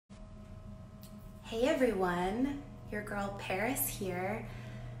Hey everyone, your girl Paris here.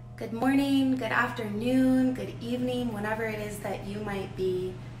 Good morning, good afternoon, good evening, whenever it is that you might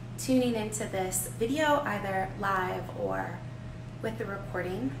be tuning into this video, either live or with the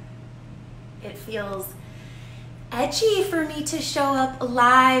recording. It feels edgy for me to show up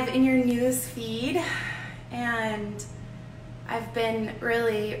live in your news feed, and I've been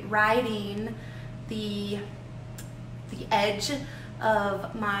really riding the edge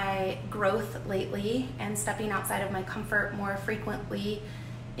of my growth lately and stepping outside of my comfort more frequently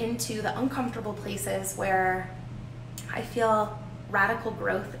into the uncomfortable places where I feel radical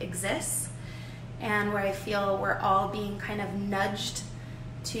growth exists and where I feel we're all being kind of nudged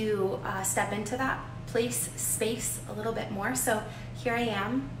to step into that space a little bit more. So here I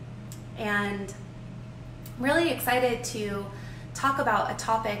am, and I'm really excited to talk about a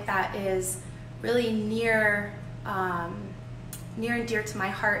topic that is really near and dear to my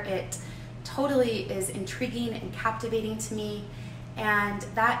heart. It totally is intriguing and captivating to me, and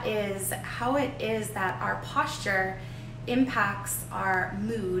that is how it is that our posture impacts our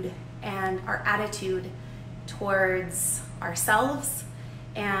mood and our attitude towards ourselves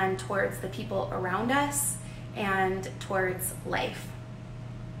and towards the people around us and towards life.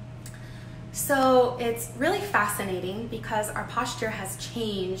 So it's really fascinating because our posture has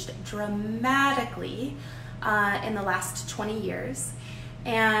changed dramatically in the last 20 years.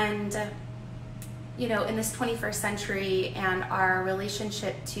 And you know, in this 21st century and our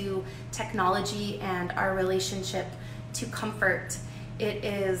relationship to technology and our relationship to comfort, it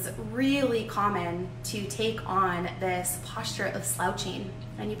is really common to take on this posture of slouching.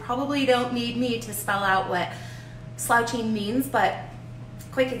 And you probably don't need me to spell out what slouching means, but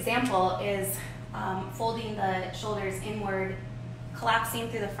a quick example is folding the shoulders inward, collapsing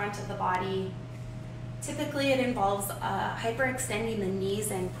through the front of the body. Typically it involves hyperextending the knees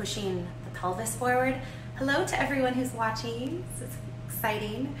and pushing the pelvis forward. Hello to everyone who's watching, this is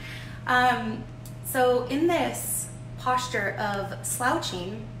exciting. So in this posture of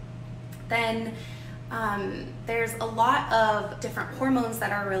slouching, then there's a lot of different hormones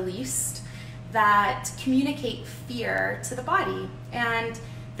that are released that communicate fear to the body. And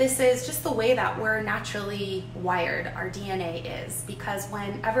this is just the way that we're naturally wired, our DNA is, because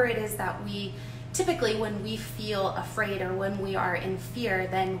whenever it is that typically when we feel afraid or when we are in fear,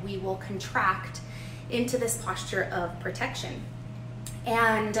 then we will contract into this posture of protection.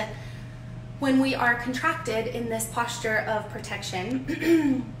 And when we are contracted in this posture of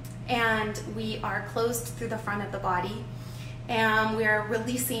protection and we are closed through the front of the body and we are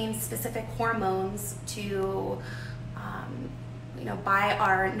releasing specific hormones to, by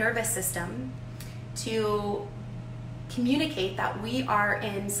our nervous system to communicate that we are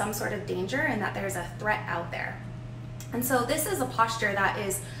in some sort of danger and that there's a threat out there. And so this is a posture that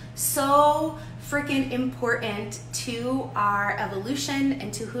is so freaking important to our evolution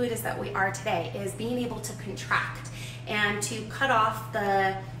and to who it is that we are today, is being able to contract and to cut off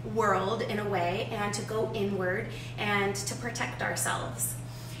the world in a way and to go inward and to protect ourselves.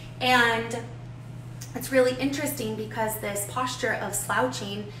 And it's really interesting because this posture of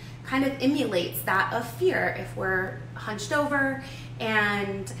slouching kind of emulates that of fear. If we're hunched over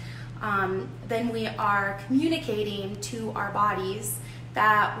and then we are communicating to our bodies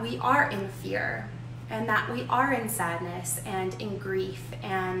that we are in fear and that we are in sadness and in grief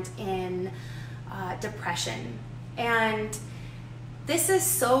and in depression. And this is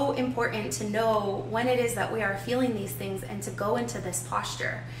so important to know when it is that we are feeling these things and to go into this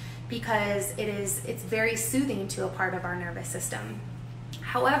posture, because it's very soothing to a part of our nervous system.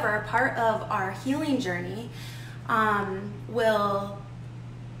 However, part of our healing journey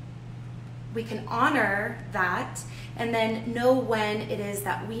we can honor that and then know when it is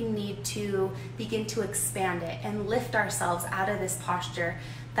that we need to begin to expand it and lift ourselves out of this posture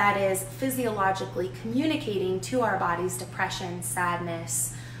that is physiologically communicating to our bodies depression,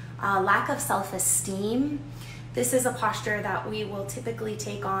 sadness, lack of self-esteem. This is a posture that we will typically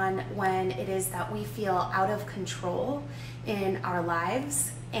take on when it is that we feel out of control in our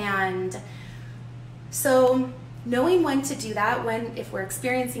lives. And so knowing when to do that, if we're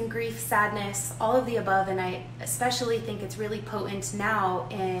experiencing grief, sadness, all of the above, and I especially think it's really potent now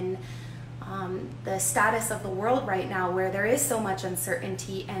in the status of the world right now, where there is so much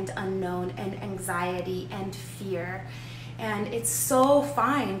uncertainty and unknown and anxiety and fear. And it's so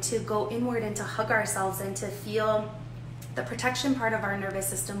fine to go inward and to hug ourselves and to feel the protection part of our nervous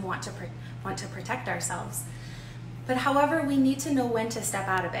system want to protect ourselves. But however, we need to know when to step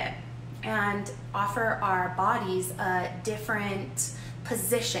out of it and offer our bodies a different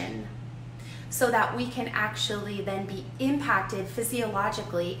position so that we can actually then be impacted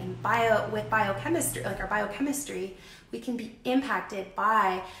physiologically and with biochemistry, like our biochemistry, we can be impacted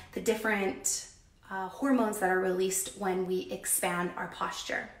by the different hormones that are released when we expand our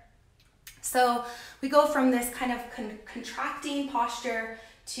posture. So we go from this kind of contracting posture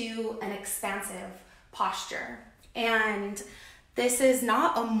to an expansive posture. And this is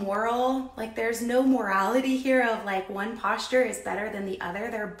not a moral, like there's no morality here of like one posture is better than the other.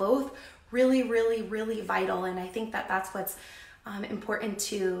 They're both really, really, really vital. And I think that that's what's important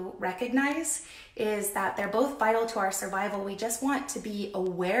to recognize, is that they're both vital to our survival. We just want to be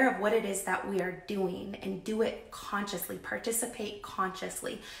aware of what it is that we are doing and do it consciously, participate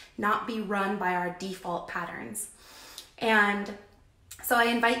consciously, not be run by our default patterns. And so I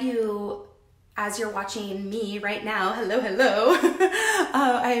invite you, as you're watching me right now, hello,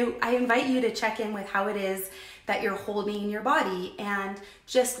 I invite you to check in with how it is that you're holding your body, and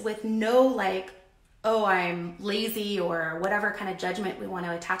just with no like, oh, I'm lazy or whatever kind of judgment we want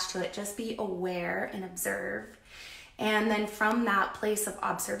to attach to it, just be aware and observe. And then from that place of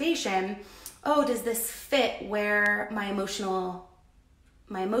observation, oh, does this fit where my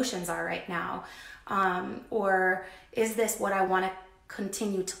emotions are right now? Or is this what I want to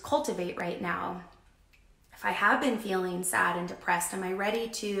continue to cultivate right now? If I have been feeling sad and depressed, am I ready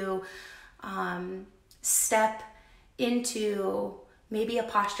to step into maybe a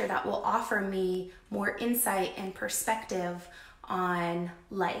posture that will offer me more insight and perspective on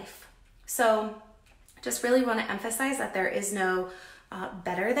life? So just really want to emphasize that there is no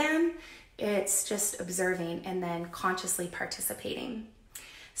better than, it's just observing and then consciously participating.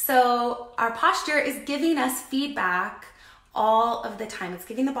 So our posture is giving us feedback all of the time. It's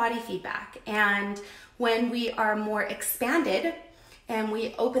giving the body feedback. And when we are more expanded and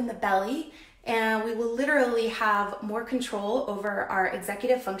we open the belly, and we will literally have more control over our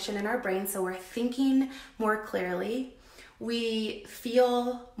executive function in our brain, so we're thinking more clearly. We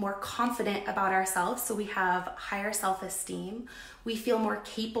feel more confident about ourselves, so we have higher self-esteem. We feel more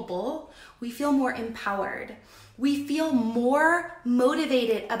capable. We feel more empowered. We feel more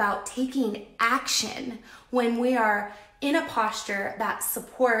motivated about taking action when we are in a posture that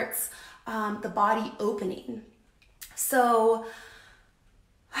supports the body opening. So,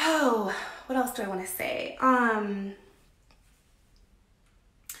 what else do I want to say?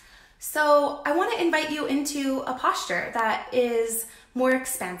 So I want to invite you into a posture that is more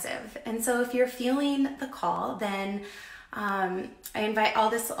expansive. And so if you're feeling the call, then I'll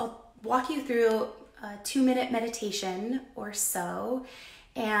walk you through a 2-minute meditation or so.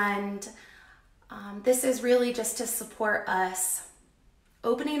 And this is really just to support us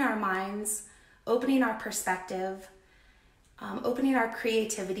opening our minds, opening our perspective, opening our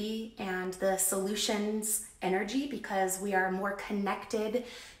creativity and the solutions energy, because we are more connected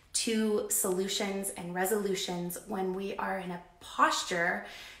to solutions and resolutions when we are in a posture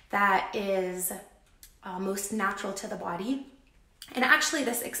that is most natural to the body. And actually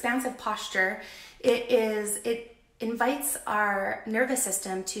this expansive posture, it invites our nervous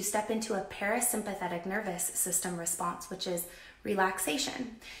system to step into a parasympathetic nervous system response, which is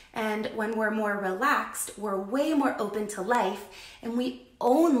relaxation. And when we're more relaxed, we're way more open to life, and we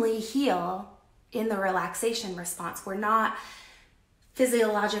only heal in the relaxation response. We're not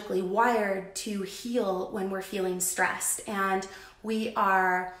physiologically wired to heal when we're feeling stressed, and we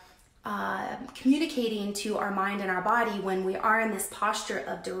are communicating to our mind and our body when we are in this posture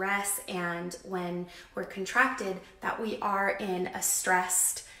of duress and when we're contracted that we are in a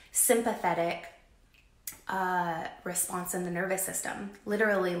stressed, sympathetic response in the nervous system.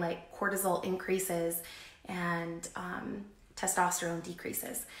 Literally, like cortisol increases and testosterone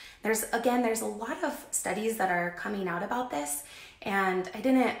decreases. There's a lot of studies that are coming out about this, and I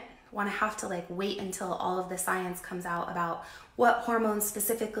didn't want to have to like wait until all of the science comes out about what hormones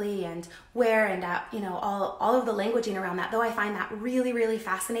specifically and where, and all of the languaging around that, though I find that really, really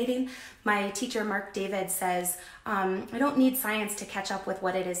fascinating. My teacher, Mark David, says, I don't need science to catch up with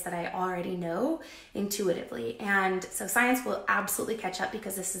what it is that I already know intuitively. And so science will absolutely catch up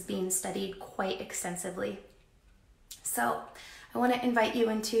because this is being studied quite extensively. So I want to invite you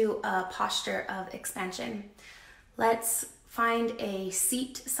into a posture of expansion. Let's find a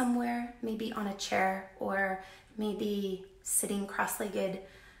seat somewhere, maybe on a chair, or maybe sitting cross-legged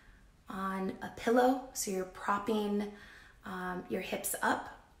on a pillow. So you're propping your hips up,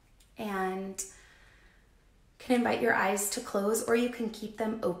 and can invite your eyes to close, or you can keep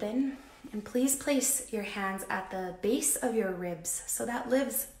them open. And please place your hands at the base of your ribs, so that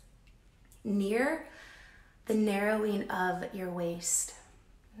lives near the narrowing of your waist.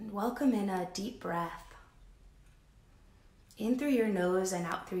 And welcome in a deep breath. in through your nose and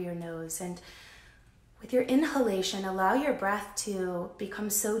out through your nose. And with your inhalation, allow your breath to become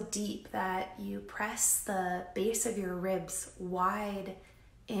so deep that you press the base of your ribs wide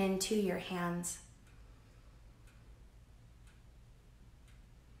into your hands.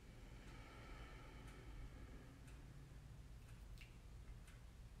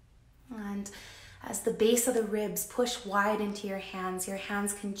 And as the base of the ribs push wide into your hands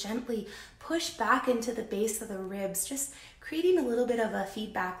can gently push back into the base of the ribs, just creating a little bit of a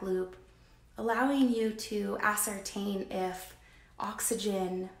feedback loop, allowing you to ascertain if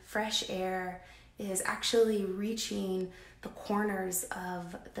oxygen, fresh air, is actually reaching the corners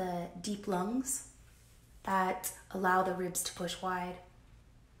of the deep lungs that allow the ribs to push wide.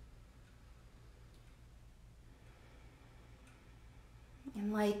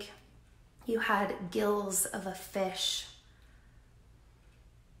 And like you had gills of a fish,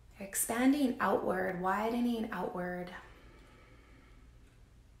 you're expanding outward, widening outward.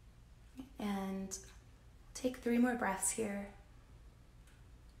 And take 3 more breaths here.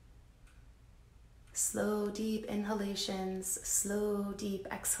 Slow, deep inhalations, slow, deep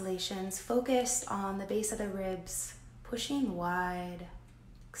exhalations, focused on the base of the ribs, pushing wide,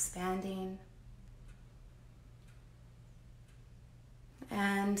 expanding.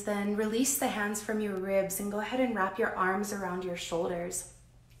 And then release the hands from your ribs and go ahead and wrap your arms around your shoulders.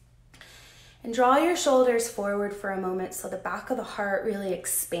 And draw your shoulders forward for a moment so the back of the heart really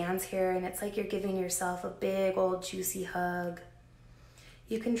expands here, and it's like you're giving yourself a big old juicy hug.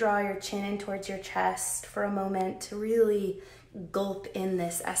 You can draw your chin in towards your chest for a moment to really gulp in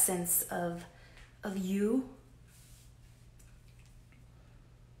this essence of you.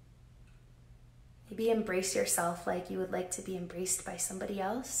 Maybe embrace yourself like you would like to be embraced by somebody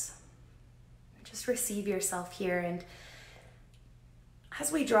else. Just receive yourself here. And as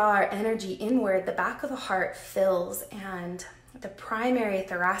we draw our energy inward, the back of the heart fills and the primary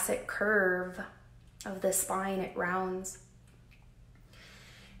thoracic curve of the spine, it rounds.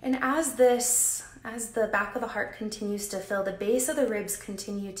 And as the back of the heart continues to fill, the base of the ribs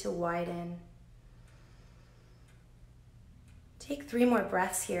continue to widen. Take 3 more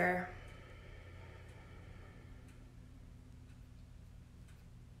breaths here.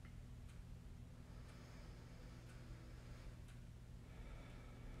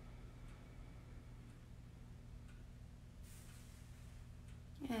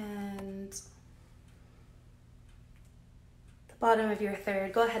 And the bottom of your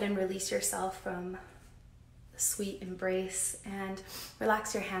third, go ahead and release yourself from the sweet embrace and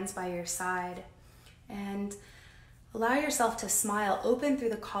relax your hands by your side. And allow yourself to smile, open through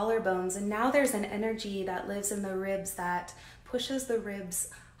the collarbones. And now there's an energy that lives in the ribs that pushes the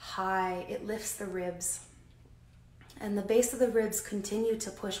ribs high. It lifts the ribs. And the base of the ribs continue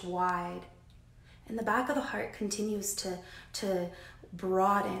to push wide. And the back of the heart continues to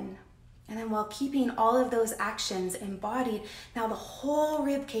broaden. And then while keeping all of those actions embodied, now the whole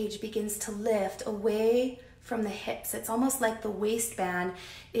rib cage begins to lift away from the hips. It's almost like the waistband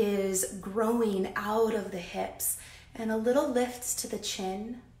is growing out of the hips. And a little lifts to the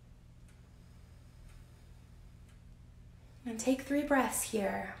chin. And take 3 breaths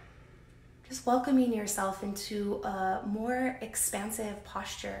here. Just welcoming yourself into a more expansive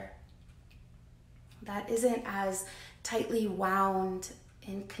posture that isn't as tightly wound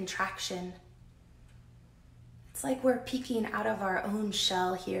in contraction. It's like we're peeking out of our own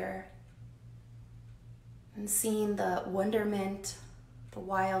shell here and seeing the wonderment, the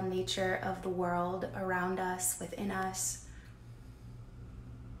wild nature of the world around us, within us.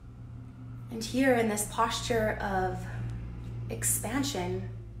 And here in this posture of expansion,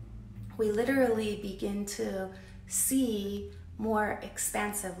 we literally begin to see more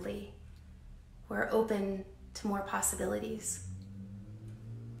expansively. We're open to more possibilities.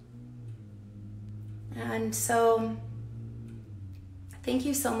 And so thank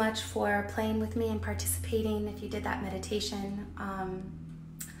you so much for playing with me and participating if you did that meditation.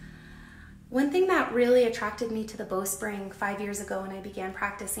 One thing that really attracted me to the bowspring 5 years ago when I began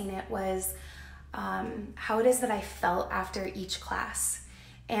practicing it was how it is that I felt after each class.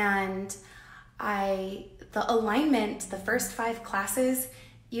 And the alignment, the first 5 classes,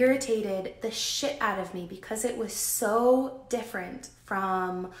 irritated the shit out of me because it was so different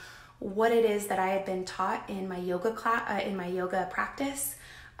from what it is that I had been taught in my yoga class, in my yoga practice.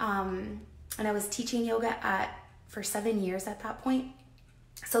 And I was teaching yoga for 7 years at that point.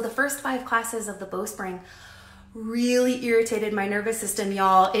 So the first 5 classes of the bowspring really irritated my nervous system,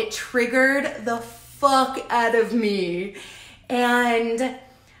 y'all. It triggered the fuck out of me. And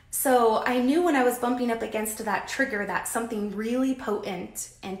so I knew when I was bumping up against that trigger that something really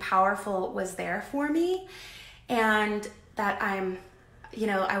potent and powerful was there for me. And that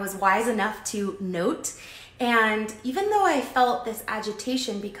I was wise enough to note. And even though I felt this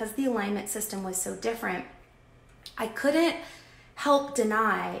agitation because the alignment system was so different, I couldn't help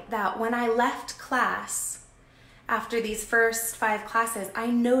deny that when I left class after these first 5 classes, I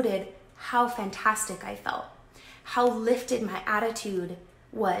noted how fantastic I felt, how lifted my attitude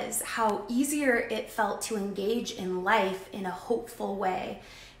was, how easier it felt to engage in life in a hopeful way.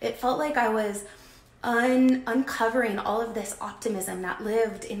 It felt like I was uncovering all of this optimism that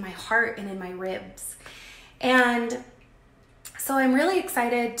lived in my heart and in my ribs. And so I'm really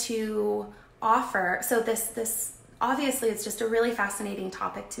excited to offer, so this obviously it's just a really fascinating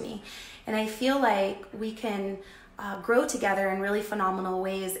topic to me. And I feel like we can grow together in really phenomenal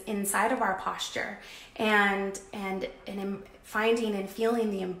ways inside of our posture and in finding and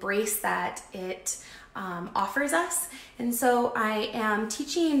feeling the embrace that it offers us. And so I am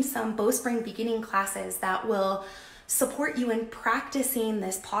teaching some Bowspring beginning classes that will support you in practicing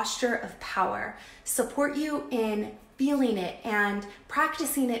this posture of power, support you in feeling it and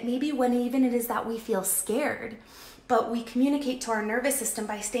practicing it maybe when even it is that we feel scared. But we communicate to our nervous system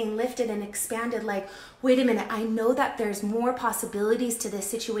by staying lifted and expanded, like, wait a minute, I know that there's more possibilities to this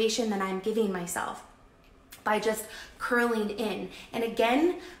situation than I'm giving myself, by just curling in. And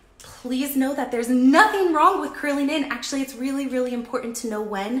again, please know that there's nothing wrong with curling in. Actually, it's really, really important to know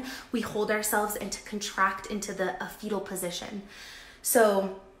when we hold ourselves and to contract into a fetal position.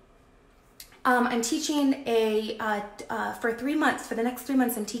 So I'm teaching for 3 months, for the next 3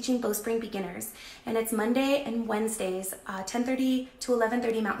 months, I'm teaching Bowspring beginners, and it's Monday and Wednesdays, 10:30 to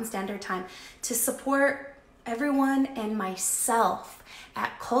 11:30 Mountain Standard Time, to support everyone and myself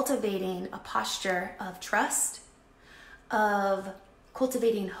at cultivating a posture of trust, of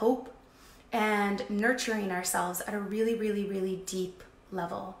cultivating hope, and nurturing ourselves at a really, really, really deep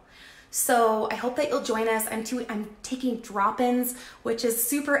level. So I hope that you'll join us. I'm taking drop-ins, which is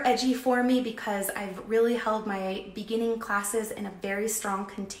super edgy for me because I've really held my beginning classes in a very strong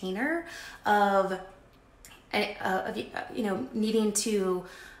container of needing to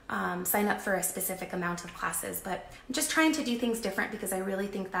sign up for a specific amount of classes. But I'm just trying to do things different because I really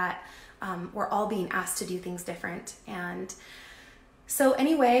think that we're all being asked to do things different. And so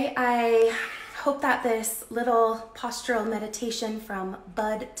anyway, I hope that this little postural meditation from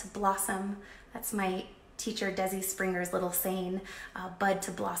bud to blossom, that's my teacher Desi Springer's little saying, bud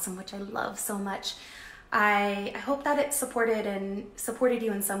to blossom, which I love so much. I hope that it supported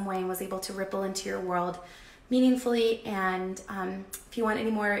you in some way and was able to ripple into your world meaningfully. And if you want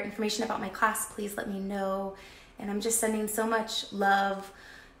any more information about my class, please let me know. And I'm just sending so much love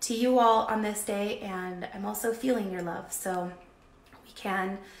to you all on this day, and I'm also feeling your love, so we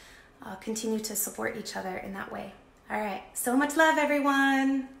can continue to support each other in that way. All right, so much love,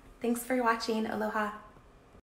 everyone. Thanks for watching. Aloha.